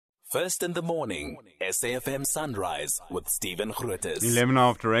First in the morning, SAFM Sunrise with Stephen Grootes. 11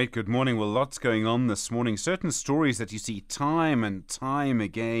 after 8, good morning. Well, lots going on this morning. Certain stories that you see time and time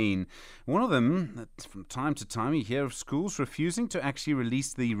again. One of them, that from time to time you hear of schools refusing to actually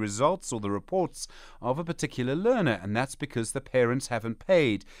release the results or the reports of a particular learner, and that's because the parents haven't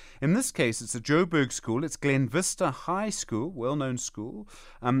paid. In this case, it's a Joburg school. It's Glen Vista High School, well-known school.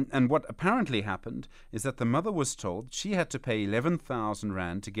 And what apparently happened is that the mother was told she had to pay 11,000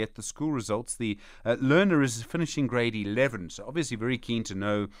 Rand to get the school results. The learner is finishing grade 11, so obviously very keen to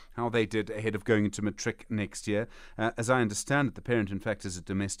know how they did ahead of going into matric next year. As I understand it, the parent, in fact, is a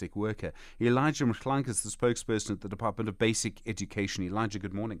domestic worker. Elijah Mshlanka is the spokesperson at the Department of Basic Education. Elijah,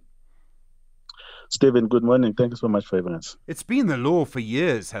 good morning. Stephen, good morning. Thank you so much for having us. It's been the law for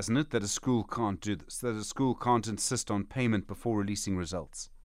years, hasn't it, that a school can't do this, that a school can't insist on payment before releasing results?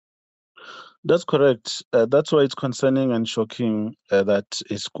 That's correct. That's why it's concerning and shocking that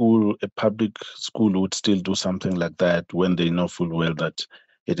a public school would still do something like that when they know full well that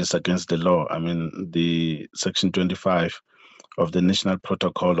it is against the law. I mean, the Section 25 of the National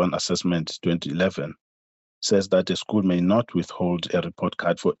Protocol on Assessment 2011 says that a school may not withhold a report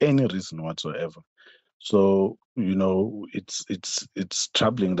card for any reason whatsoever. So, it's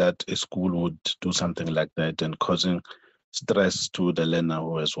troubling that a school would do something like that and causing stress to the learner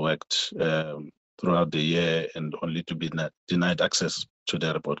who has worked throughout the year and only to be denied access to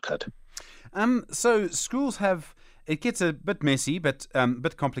their report card. So schools have, it gets a bit messy, but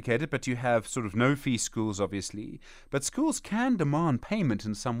bit complicated, but you have sort of no-fee schools, obviously. But schools can demand payment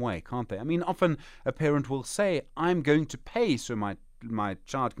in some way, can't they? I mean, often a parent will say, I'm going to pay so my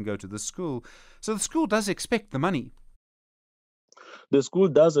child can go to the school. So the school does expect the money. The school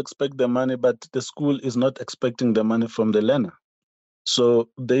does expect the money, but the school is not expecting the money from the learner. So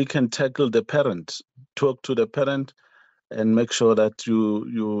they can tackle the parent, talk to the parent, and make sure that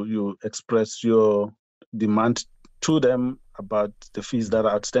you express your demand to them about the fees that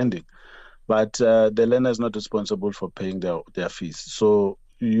are outstanding. But the learner is not responsible for paying their fees. So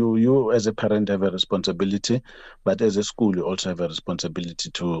you as a parent have a responsibility, but as a school you also have a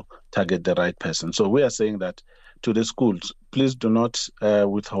responsibility to target the right person. So we are saying that to the schools, please do not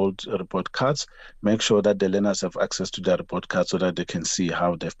withhold report cards. Make sure that the learners have access to their report cards so that they can see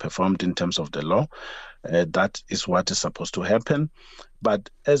how they've performed in terms of the law. That is what is supposed to happen.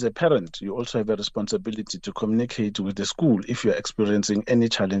 But as a parent, you also have a responsibility to communicate with the school if you're experiencing any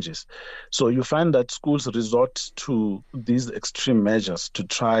challenges. So you find that schools resort to these extreme measures to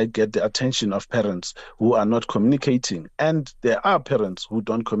try get the attention of parents who are not communicating. And there are parents who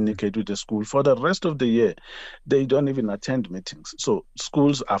don't communicate with the school for the rest of the year. They don't even attend meetings. So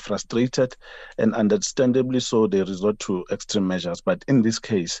schools are frustrated, and understandably so, they resort to extreme measures. But in this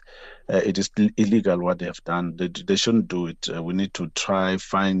case, it is illegal what they have done. They shouldn't do it. We need to try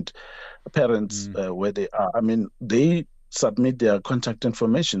find parents where they are. I mean, they submit their contact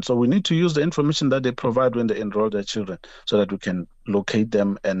information. So we need to use the information that they provide when they enroll their children so that we can locate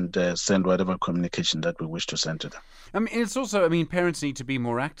them and send whatever communication that we wish to send to them. I mean, it's also, parents need to be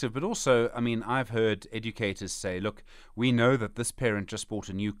more active, but also, I've heard educators say, look, we know that this parent just bought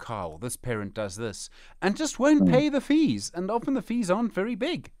a new car, or this parent does this, and just won't pay the fees. And often the fees aren't very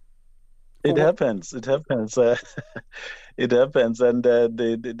big. It happens. It happens, and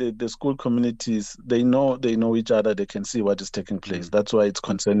the school communities, they know each other. They can see what is taking place. That's why it's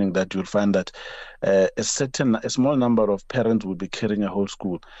concerning that you'll find that a small number of parents will be carrying a whole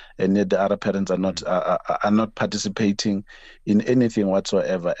school, and yet the other parents are not participating in anything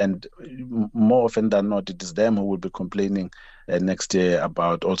whatsoever. And more often than not, it is them who will be complaining next year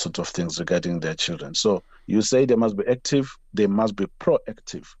about all sorts of things regarding their children. So you say they must be active. They must be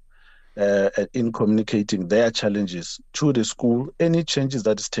proactive in communicating their challenges to the school. Any changes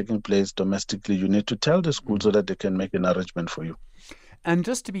that is taking place domestically, you need to tell the school so that they can make an arrangement for you. And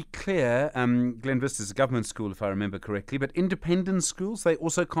just to be clear, Glen Vista is a government school, if I remember correctly, but independent schools, they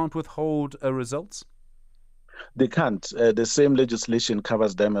also can't withhold results? They can't. The same legislation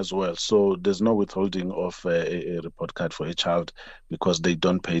covers them as well. So there's no withholding of a report card for a child because they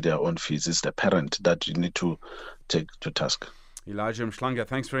don't pay their own fees. It's the parent that you need to take to task. Elijah Mshlanka,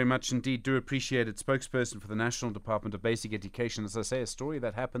 thanks very much indeed. Do appreciate it. Spokesperson for the National Department of Basic Education. As I say, a story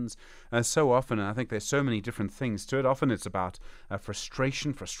that happens so often, and I think there's so many different things to it. Often it's about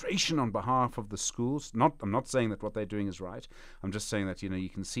frustration on behalf of the schools. I'm not saying that what they're doing is right. I'm just saying that, you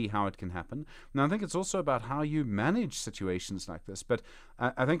can see how it can happen. Now, I think it's also about how you manage situations like this. But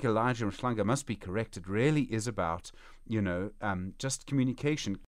I think Elijah Mshlanka must be correct. It really is about, just communication.